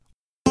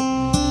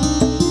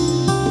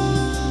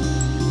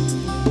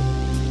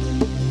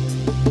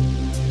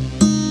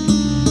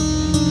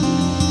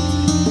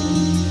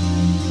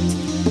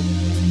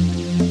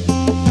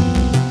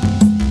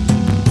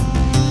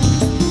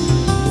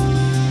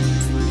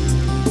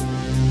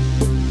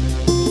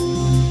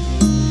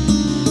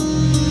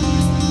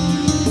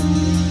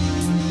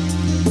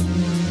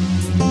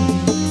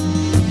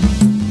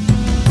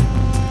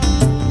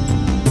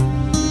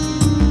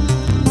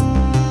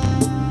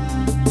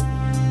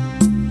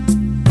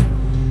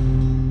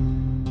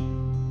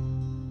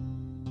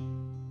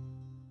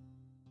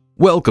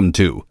Welcome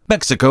to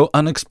Mexico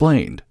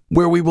Unexplained,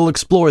 where we will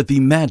explore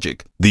the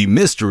magic, the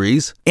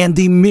mysteries, and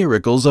the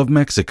miracles of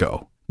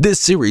Mexico.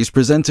 This series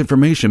presents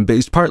information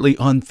based partly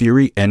on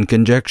theory and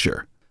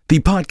conjecture.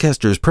 The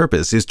podcaster's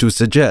purpose is to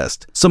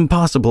suggest some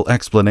possible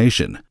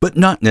explanation, but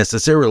not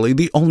necessarily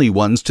the only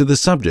ones to the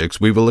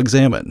subjects we will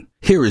examine.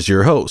 Here is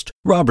your host,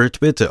 Robert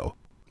Bitto.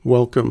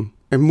 Welcome,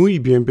 and muy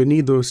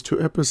bienvenidos to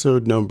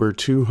episode number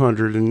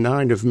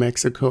 209 of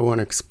Mexico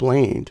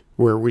Unexplained,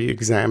 where we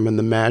examine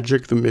the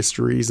magic, the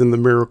mysteries, and the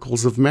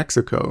miracles of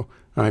Mexico.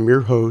 I'm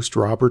your host,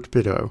 Robert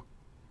Bitto.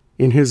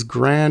 In his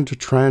grand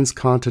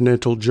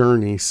transcontinental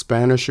journey,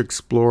 Spanish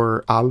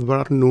explorer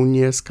Álvar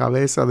Núñez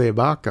Cabeza de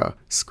Vaca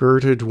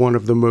skirted one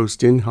of the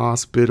most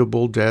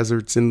inhospitable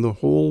deserts in the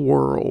whole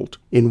world,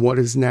 in what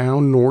is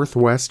now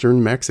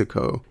northwestern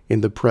Mexico,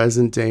 in the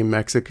present-day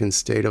Mexican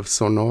state of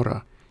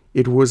Sonora.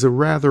 It was a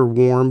rather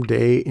warm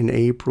day in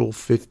April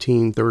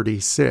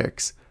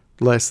 1536,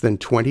 less than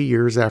 20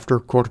 years after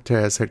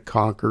Cortés had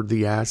conquered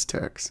the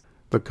Aztecs.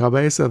 The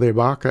Cabeza de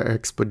Vaca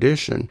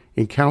expedition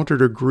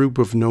encountered a group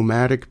of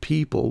nomadic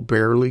people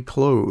barely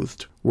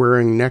clothed,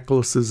 wearing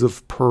necklaces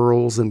of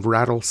pearls and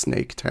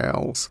rattlesnake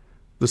tails.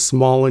 The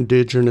small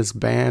indigenous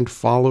band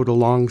followed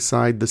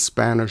alongside the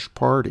Spanish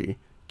party,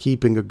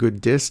 keeping a good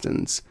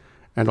distance,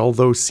 and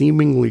although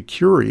seemingly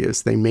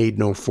curious, they made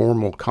no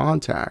formal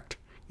contact.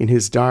 In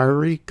his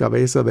diary,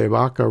 Cabeza de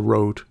Vaca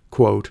wrote,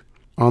 quote,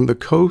 "On the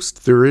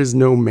coast there is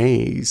no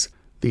maize.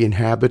 The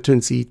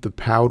inhabitants eat the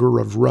powder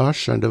of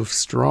rush and of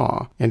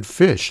straw, and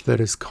fish that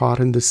is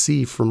caught in the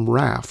sea from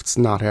rafts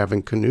not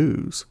having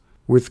canoes.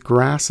 With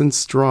grass and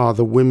straw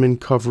the women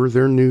cover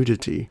their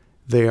nudity.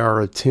 They are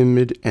a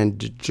timid and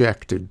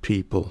dejected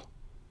people."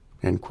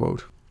 End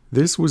quote.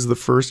 This was the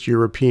first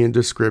European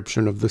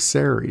description of the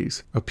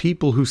Seris, a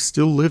people who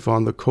still live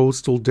on the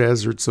coastal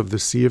deserts of the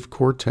Sea of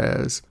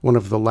Cortés, one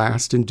of the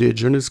last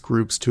indigenous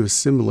groups to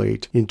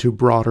assimilate into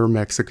broader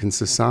Mexican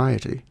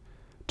society.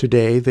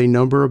 Today, they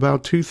number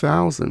about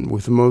 2,000,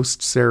 with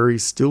most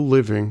Seris still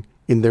living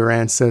in their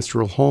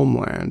ancestral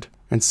homeland,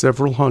 and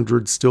several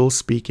hundred still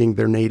speaking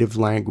their native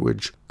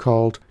language,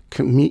 called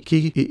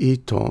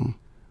K'miki-i-itom.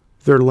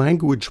 Their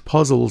language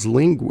puzzles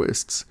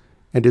linguists,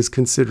 and is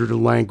considered a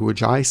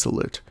language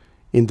isolate,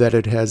 in that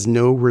it has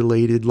no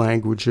related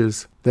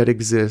languages that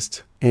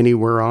exist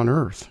anywhere on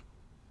Earth.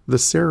 The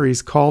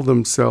Seris call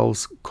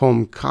themselves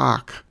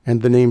Comcac,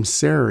 and the name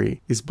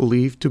Seri is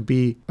believed to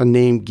be a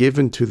name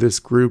given to this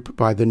group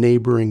by the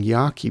neighboring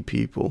Yaqui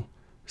people.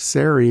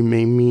 Seri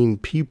may mean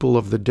people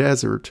of the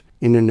desert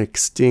in an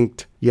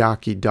extinct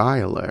Yaqui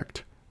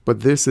dialect, but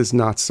this is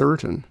not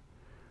certain.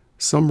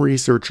 Some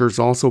researchers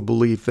also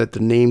believe that the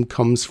name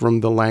comes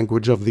from the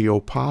language of the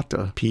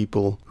Opata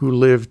people who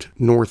lived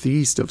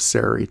northeast of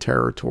Seri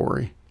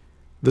territory.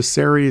 The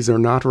Seris are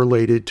not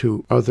related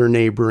to other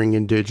neighboring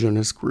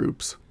indigenous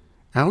groups.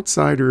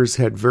 Outsiders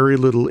had very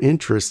little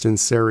interest in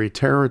Seri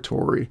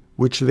territory,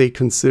 which they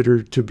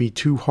considered to be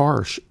too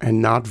harsh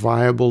and not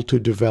viable to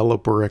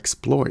develop or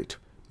exploit.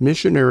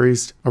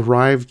 Missionaries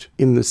arrived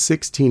in the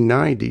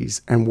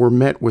 1690s and were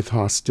met with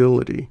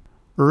hostility.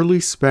 Early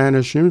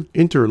Spanish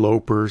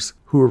interlopers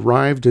who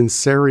arrived in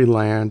Seri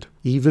land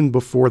even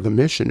before the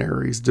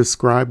missionaries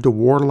described a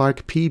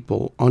warlike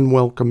people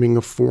unwelcoming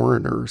of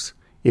foreigners.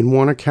 In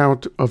one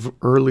account of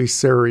early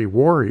Seri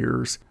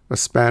warriors, a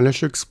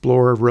Spanish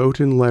explorer wrote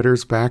in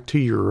letters back to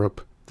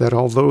Europe that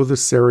although the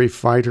Seri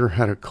fighter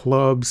had a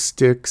club,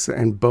 sticks,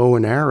 and bow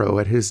and arrow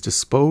at his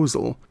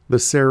disposal, the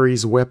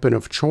Seri's weapon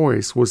of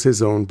choice was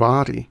his own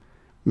body.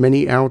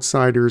 Many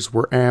outsiders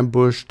were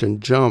ambushed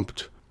and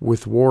jumped,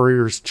 with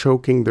warriors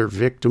choking their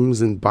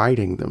victims and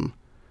biting them.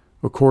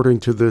 According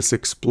to this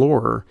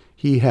explorer,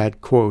 he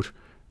had, quote,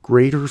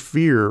 greater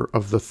fear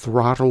of the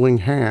throttling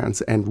hands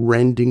and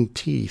rending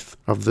teeth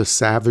of the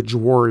savage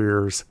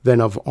warriors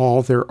than of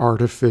all their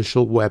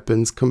artificial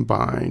weapons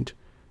combined.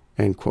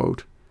 End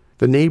quote.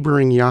 The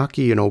neighboring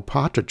Yaqui and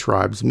Opata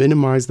tribes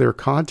minimized their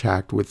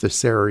contact with the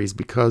Seris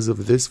because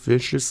of this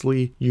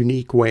viciously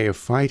unique way of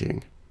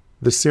fighting.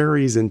 The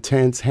Seris'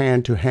 intense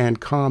hand-to-hand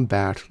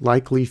combat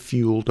likely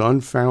fueled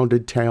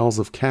unfounded tales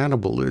of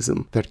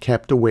cannibalism that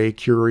kept away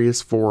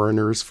curious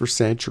foreigners for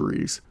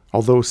centuries,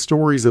 although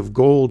stories of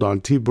gold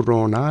on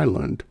Tiburon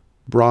Island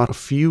brought a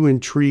few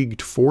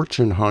intrigued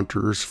fortune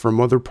hunters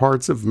from other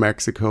parts of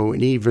Mexico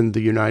and even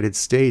the United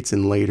States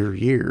in later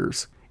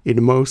years.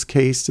 In most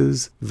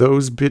cases,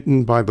 those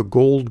bitten by the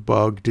gold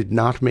bug did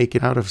not make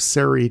it out of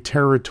Seri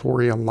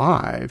territory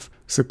alive,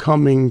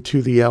 succumbing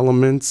to the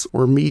elements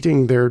or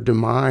meeting their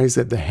demise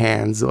at the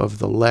hands of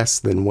the less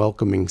than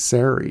welcoming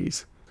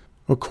Seris.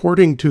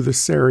 According to the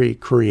Seri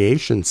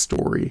creation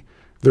story,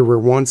 there were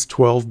once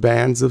 12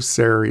 bands of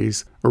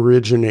Seris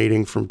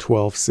originating from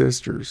 12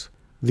 sisters.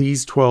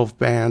 These 12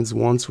 bands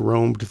once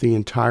roamed the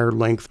entire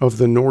length of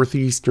the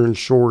northeastern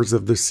shores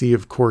of the Sea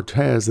of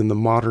Cortés in the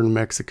modern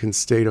Mexican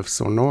state of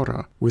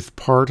Sonora, with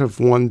part of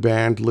one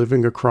band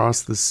living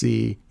across the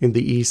sea in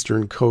the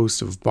eastern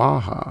coast of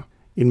Baja.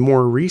 In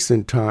more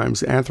recent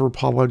times,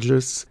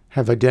 anthropologists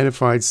have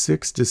identified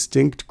 6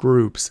 distinct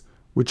groups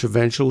which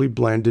eventually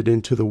blended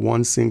into the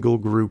one single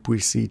group we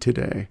see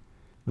today.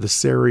 The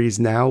Seris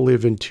now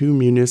live in two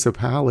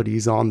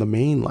municipalities on the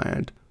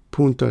mainland,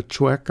 Punta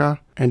Chueca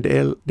and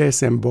El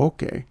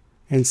Desemboque,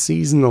 and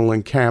seasonal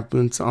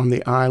encampments on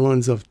the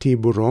islands of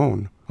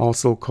Tiburon,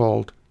 also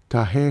called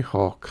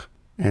Tajejoc,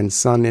 and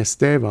San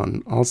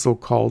Esteban, also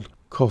called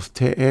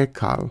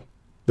Cofteecal.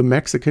 The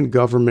Mexican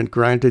government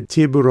granted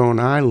Tiburon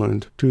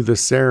Island to the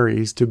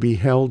Seris to be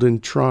held in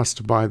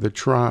trust by the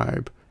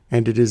tribe,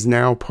 and it is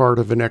now part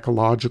of an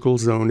ecological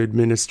zone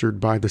administered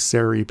by the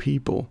Seri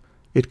people.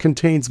 It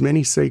contains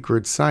many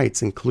sacred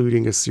sites,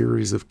 including a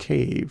series of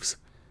caves.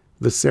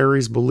 The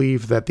Seris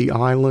believe that the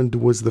island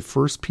was the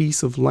first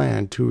piece of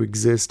land to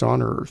exist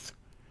on Earth.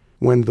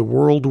 When the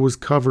world was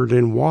covered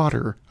in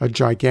water, a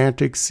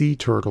gigantic sea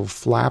turtle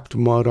flapped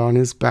mud on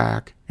his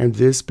back, and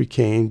this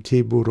became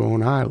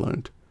Tiburon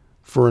Island.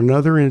 For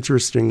another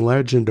interesting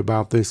legend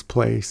about this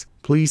place,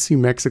 please see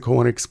Mexico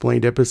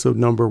Unexplained episode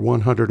number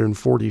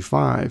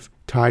 145,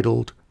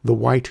 titled The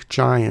White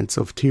Giants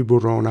of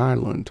Tiburon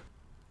Island.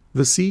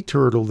 The sea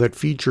turtle that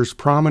features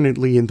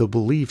prominently in the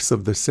beliefs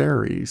of the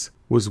Seris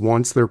was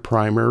once their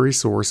primary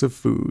source of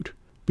food.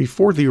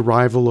 Before the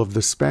arrival of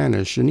the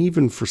Spanish, and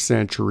even for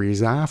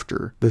centuries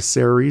after, the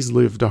Seris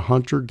lived a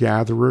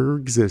hunter-gatherer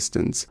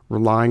existence,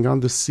 relying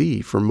on the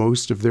sea for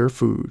most of their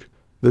food.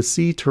 The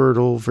sea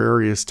turtle,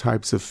 various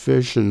types of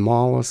fish and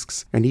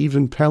mollusks, and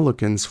even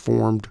pelicans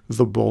formed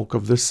the bulk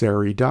of the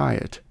Seri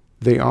diet.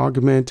 They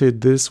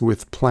augmented this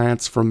with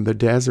plants from the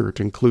desert,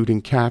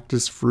 including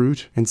cactus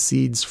fruit and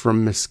seeds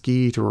from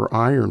mesquite or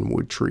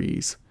ironwood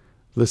trees.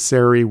 The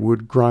Seri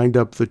would grind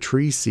up the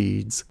tree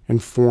seeds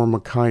and form a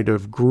kind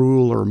of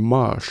gruel or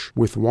mush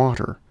with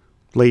water.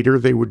 Later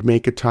they would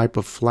make a type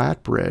of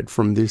flatbread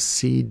from this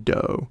seed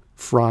dough,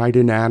 fried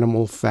in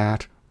animal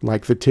fat,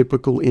 like the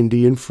typical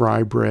Indian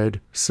fry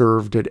bread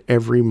served at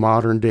every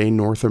modern-day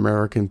North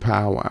American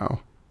powwow.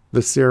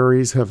 The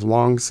Seris have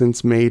long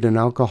since made an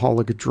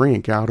alcoholic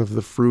drink out of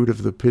the fruit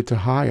of the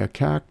pitahaya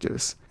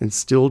cactus and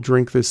still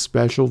drink this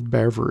special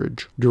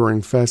beverage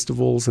during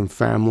festivals and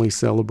family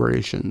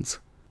celebrations.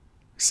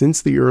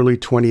 Since the early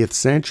 20th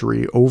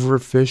century,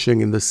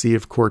 overfishing in the Sea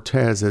of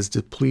Cortez has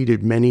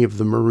depleted many of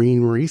the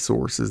marine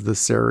resources the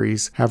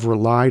Seris have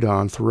relied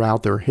on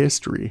throughout their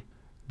history.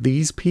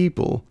 These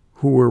people,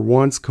 who were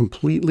once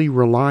completely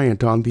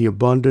reliant on the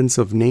abundance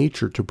of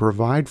nature to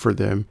provide for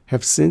them,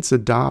 have since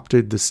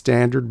adopted the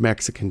standard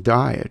Mexican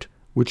diet,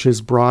 which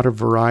has brought a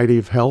variety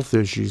of health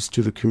issues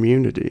to the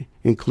community,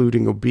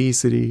 including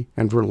obesity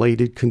and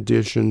related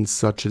conditions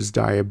such as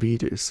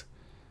diabetes.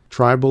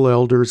 Tribal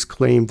elders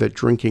claim that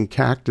drinking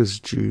cactus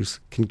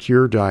juice can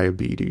cure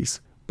diabetes,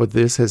 but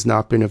this has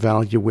not been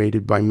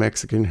evaluated by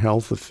Mexican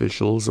health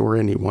officials or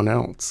anyone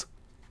else.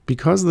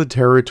 Because the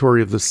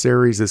territory of the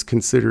Seris is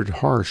considered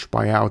harsh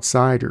by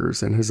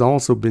outsiders and has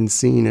also been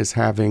seen as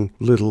having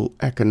little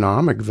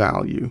economic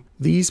value,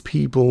 these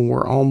people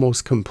were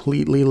almost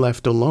completely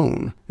left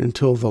alone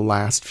until the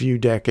last few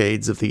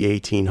decades of the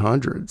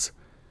 1800s.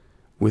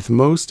 With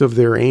most of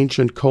their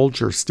ancient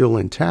culture still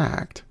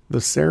intact, the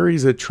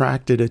Seris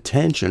attracted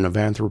attention of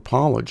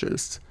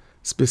anthropologists,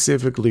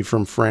 specifically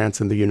from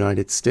France and the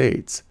United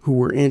States, who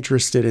were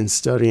interested in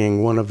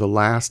studying one of the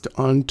last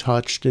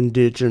untouched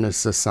indigenous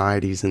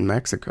societies in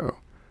Mexico.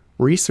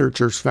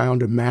 Researchers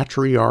found a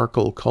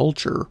matriarchal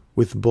culture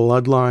with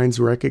bloodlines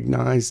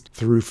recognized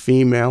through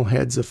female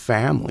heads of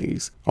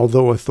families,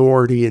 although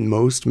authority in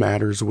most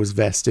matters was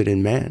vested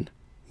in men.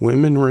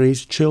 Women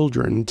raised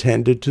children,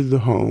 tended to the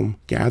home,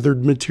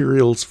 gathered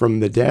materials from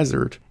the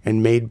desert,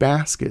 and made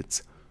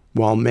baskets,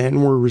 while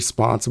men were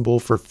responsible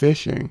for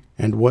fishing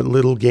and what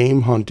little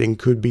game hunting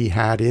could be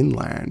had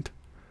inland.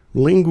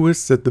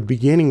 Linguists at the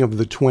beginning of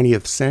the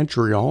 20th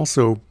century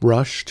also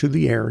rushed to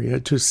the area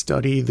to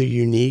study the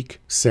unique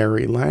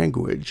Seri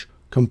language,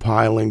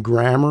 compiling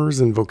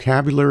grammars and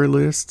vocabulary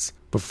lists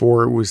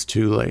before it was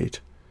too late.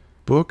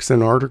 Books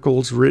and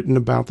articles written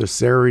about the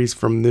Seris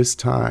from this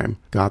time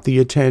got the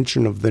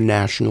attention of the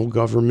national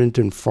government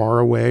in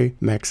faraway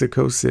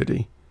Mexico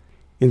City.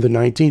 In the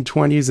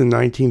 1920s and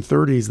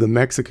 1930s, the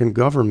Mexican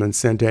government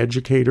sent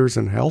educators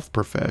and health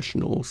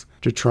professionals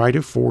to try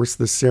to force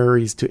the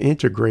Seris to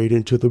integrate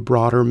into the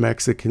broader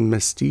Mexican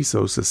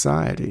mestizo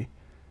society.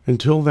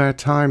 Until that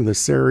time, the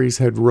Seris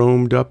had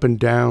roamed up and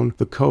down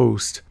the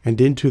coast and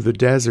into the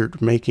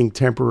desert, making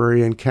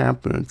temporary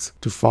encampments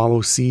to follow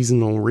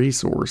seasonal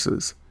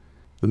resources.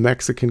 The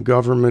Mexican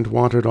government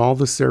wanted all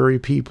the Seri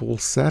people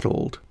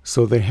settled,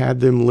 so they had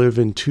them live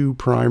in two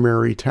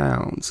primary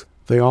towns.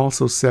 They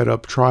also set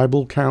up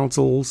tribal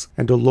councils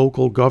and a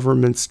local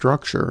government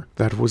structure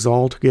that was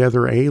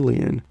altogether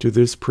alien to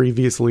this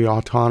previously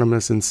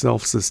autonomous and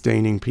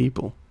self-sustaining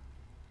people.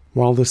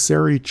 While the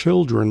Seri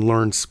children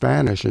learned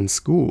Spanish in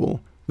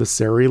school, the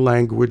Seri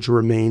language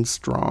remained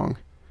strong.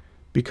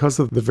 Because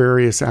of the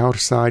various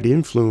outside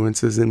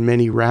influences and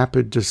many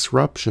rapid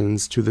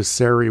disruptions to the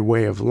Seri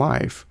way of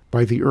life,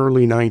 by the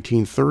early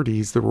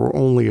 1930s there were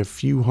only a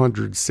few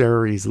hundred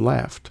Seris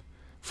left.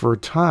 For a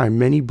time,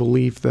 many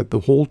believed that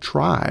the whole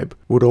tribe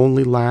would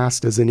only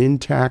last as an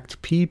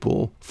intact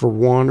people for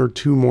 1 or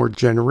 2 more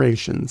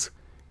generations.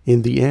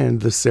 In the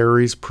end, the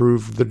Seris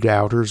proved the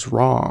doubters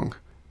wrong,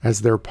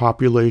 as their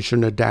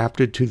population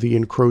adapted to the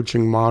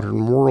encroaching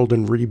modern world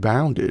and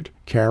rebounded,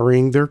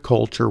 carrying their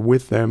culture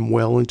with them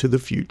well into the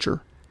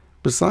future.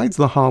 Besides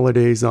the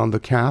holidays on the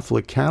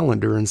Catholic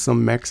calendar and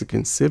some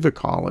Mexican civic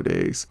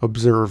holidays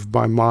observed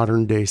by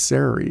modern-day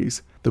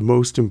Seris, the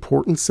most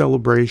important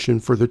celebration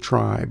for the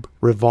tribe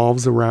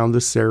revolves around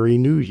the Seri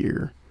New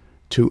Year.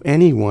 To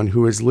anyone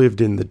who has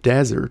lived in the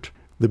desert,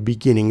 the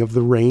beginning of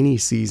the rainy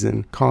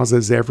season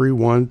causes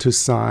everyone to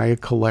sigh a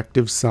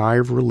collective sigh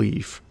of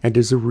relief and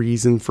is a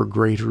reason for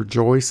great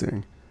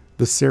rejoicing.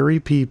 The Seri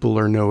people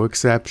are no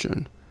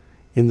exception.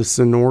 In the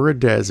Sonora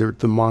Desert,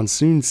 the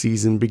monsoon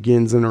season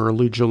begins in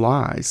early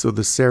July, so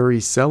the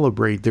Seris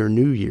celebrate their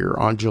new year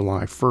on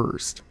July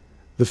 1st.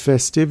 The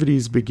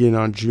festivities begin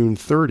on June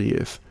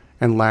 30th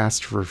and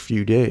last for a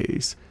few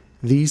days.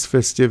 These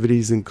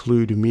festivities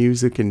include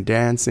music and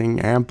dancing,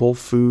 ample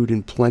food,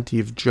 and plenty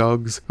of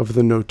jugs of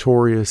the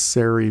notorious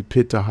Seri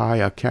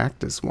Pitahaya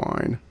cactus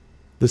wine.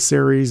 The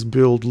Seris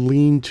build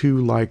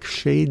lean-to-like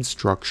shade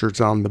structures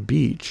on the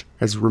beach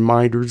as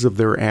reminders of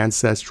their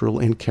ancestral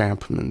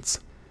encampments.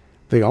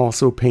 They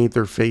also paint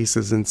their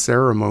faces in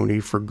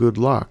ceremony for good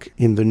luck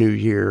in the new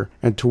year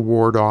and to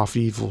ward off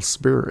evil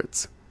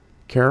spirits.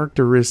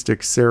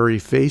 Characteristic Seri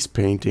face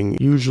painting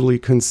usually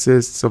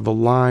consists of a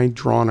line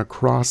drawn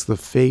across the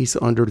face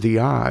under the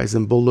eyes,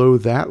 and below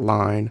that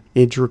line,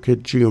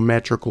 intricate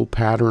geometrical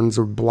patterns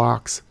or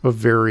blocks of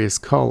various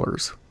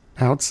colors.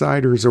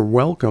 Outsiders are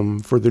welcome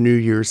for the New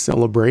Year's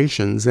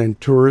celebrations,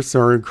 and tourists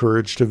are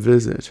encouraged to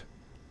visit.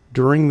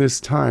 During this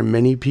time,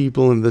 many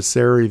people in the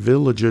Seri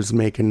villages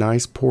make a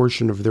nice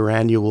portion of their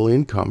annual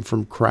income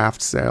from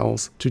craft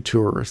sales to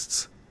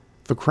tourists.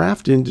 The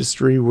craft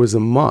industry was a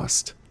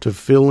must to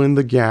fill in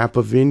the gap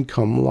of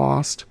income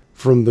lost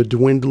from the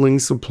dwindling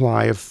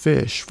supply of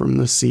fish from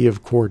the Sea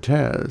of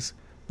Cortez.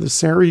 The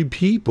Seri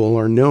people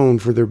are known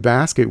for their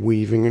basket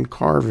weaving and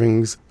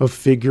carvings of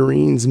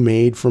figurines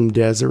made from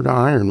desert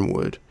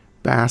ironwood.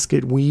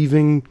 Basket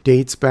weaving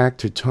dates back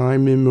to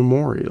time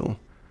immemorial.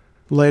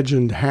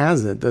 Legend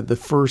has it that the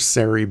first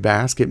Seri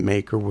basket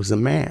maker was a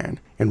man,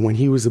 and when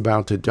he was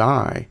about to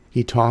die,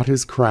 he taught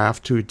his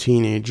craft to a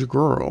teenage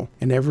girl,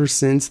 and ever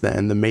since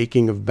then the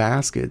making of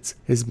baskets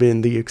has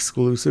been the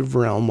exclusive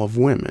realm of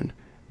women.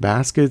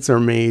 Baskets are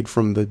made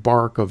from the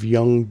bark of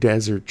young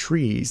desert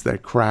trees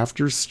that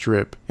crafters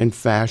strip and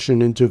fashion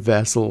into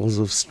vessels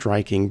of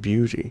striking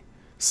beauty.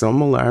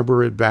 Some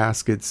elaborate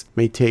baskets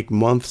may take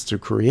months to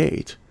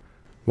create.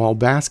 While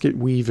basket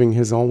weaving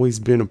has always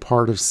been a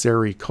part of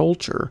Seri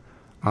culture,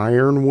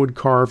 ironwood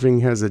carving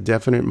has a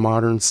definite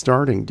modern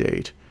starting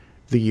date,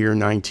 the year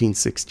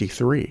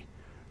 1963.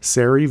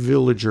 Seri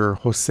villager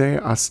Jose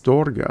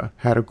Astorga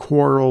had a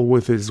quarrel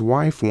with his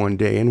wife one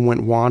day and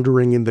went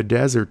wandering in the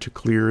desert to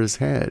clear his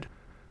head.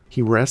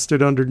 He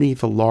rested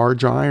underneath a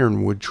large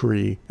ironwood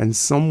tree, and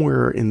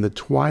somewhere in the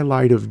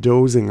twilight of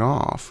dozing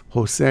off,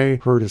 Jose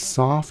heard a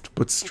soft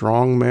but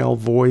strong male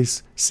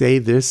voice say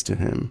this to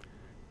him: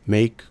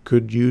 "Make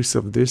good use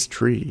of this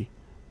tree.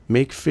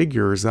 Make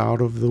figures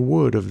out of the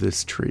wood of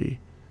this tree.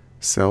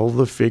 Sell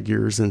the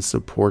figures and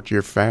support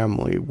your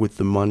family with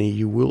the money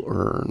you will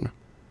earn."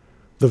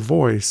 The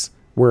voice,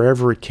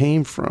 wherever it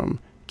came from,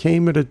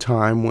 came at a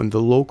time when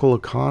the local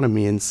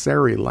economy in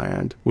Seri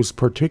land was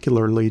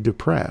particularly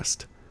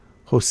depressed.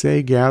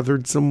 Jose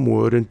gathered some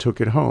wood and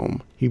took it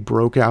home. He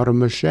broke out a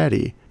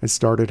machete and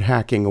started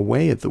hacking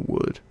away at the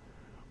wood.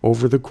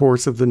 Over the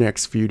course of the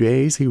next few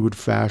days, he would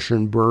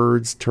fashion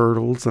birds,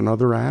 turtles, and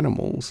other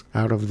animals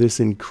out of this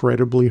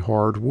incredibly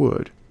hard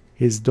wood.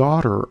 His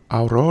daughter,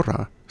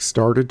 Aurora,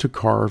 started to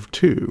carve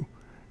too,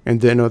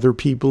 and then other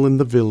people in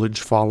the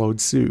village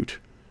followed suit.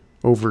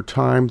 Over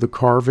time, the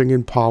carving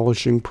and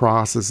polishing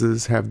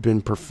processes have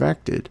been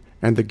perfected,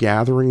 and the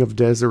gathering of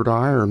desert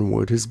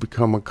ironwood has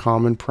become a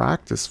common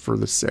practice for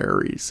the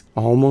Seris,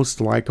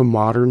 almost like a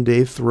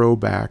modern-day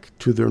throwback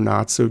to their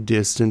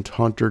not-so-distant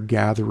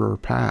hunter-gatherer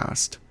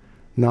past.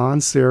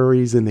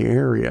 Non-Seris in the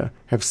area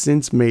have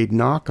since made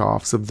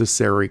knockoffs of the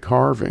Seri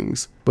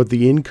carvings, but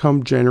the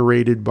income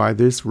generated by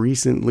this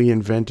recently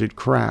invented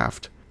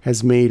craft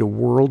has made a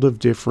world of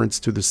difference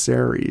to the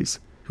Seris,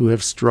 who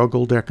have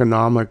struggled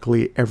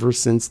economically ever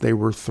since they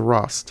were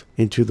thrust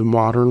into the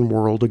modern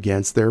world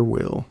against their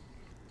will.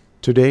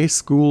 Today,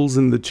 schools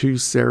in the 2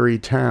 Seri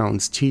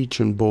towns teach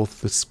in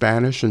both the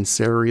Spanish and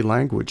Seri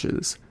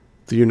languages.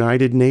 The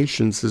United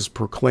Nations has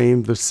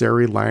proclaimed the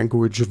Seri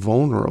language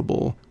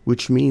vulnerable,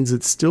 which means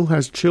it still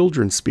has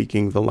children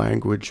speaking the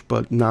language,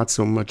 but not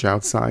so much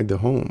outside the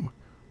home.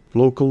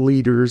 Local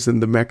leaders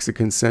in the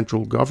Mexican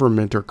central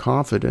government are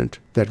confident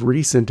that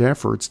recent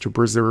efforts to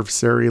preserve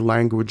Seri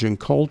language and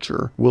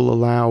culture will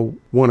allow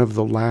one of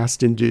the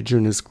last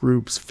indigenous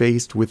groups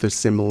faced with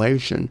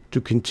assimilation to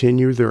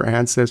continue their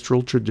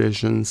ancestral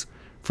traditions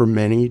for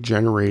many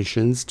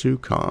generations to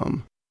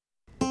come.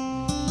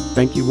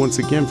 Thank you once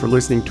again for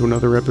listening to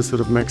another episode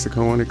of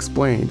Mexico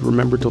Unexplained.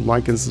 Remember to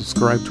like and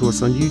subscribe to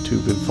us on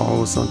YouTube and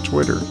follow us on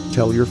Twitter.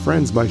 Tell your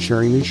friends by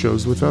sharing these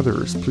shows with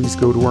others. Please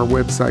go to our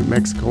website,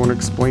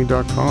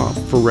 MexicoUnexplained.com,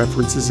 for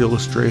references,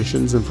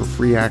 illustrations, and for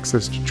free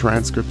access to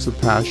transcripts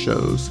of past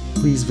shows.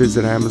 Please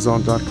visit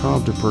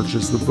Amazon.com to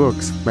purchase the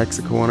books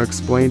Mexico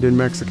Unexplained and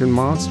Mexican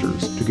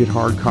Monsters to get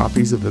hard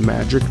copies of the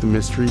magic, the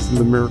mysteries, and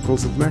the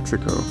miracles of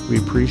Mexico. We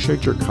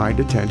appreciate your kind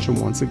attention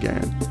once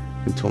again.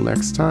 Until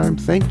next time,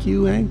 thank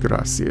you and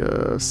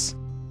gracias.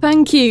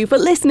 Thank you for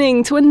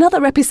listening to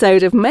another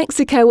episode of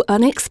Mexico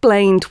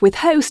Unexplained with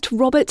host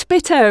Robert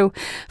Bitto.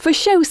 For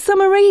show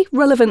summary,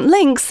 relevant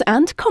links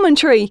and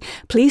commentary,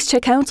 please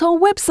check out our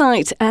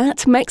website at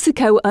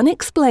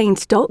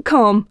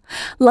mexicounexplained.com.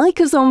 Like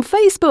us on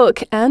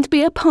Facebook and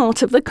be a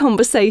part of the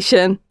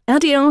conversation.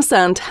 Adios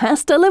and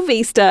hasta la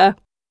vista.